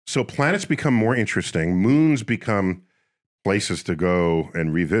So planets become more interesting. Moons become places to go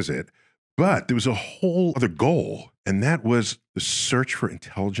and revisit. But there was a whole other goal, and that was the search for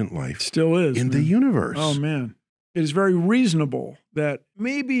intelligent life. Still is in the universe. Oh, man. It is very reasonable that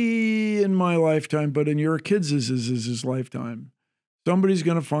maybe in my lifetime, but in your kids' lifetime, somebody's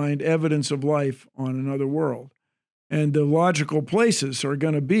going to find evidence of life on another world. And the logical places are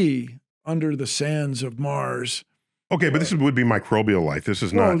going to be under the sands of Mars. Okay, but this would be microbial life. This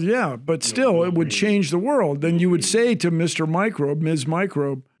is not. Well, yeah, but still, it would change the world. Then you would say to Mr. Microbe, Ms.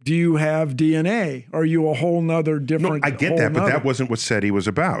 Microbe, do you have DNA? Are you a whole nother different? No, I get that, but that wasn't what SETI was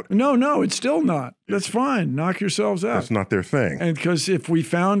about. No, it's still not. That's fine. Knock yourselves out. That's not their thing. And because if we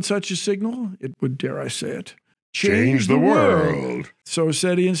found such a signal, it would, dare I say it, change the world. So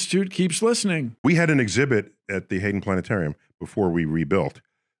SETI Institute keeps listening. We had an exhibit at the Hayden Planetarium before we rebuilt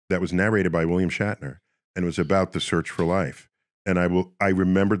that was narrated by William Shatner, and it was about the search for life. And I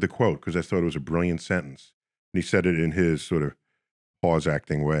remembered the quote because I thought it was a brilliant sentence. And he said it in his sort of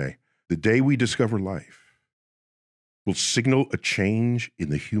pause-acting way. The day we discover life will signal a change in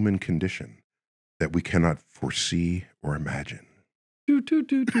the human condition that we cannot foresee or imagine.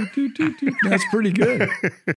 That's pretty good.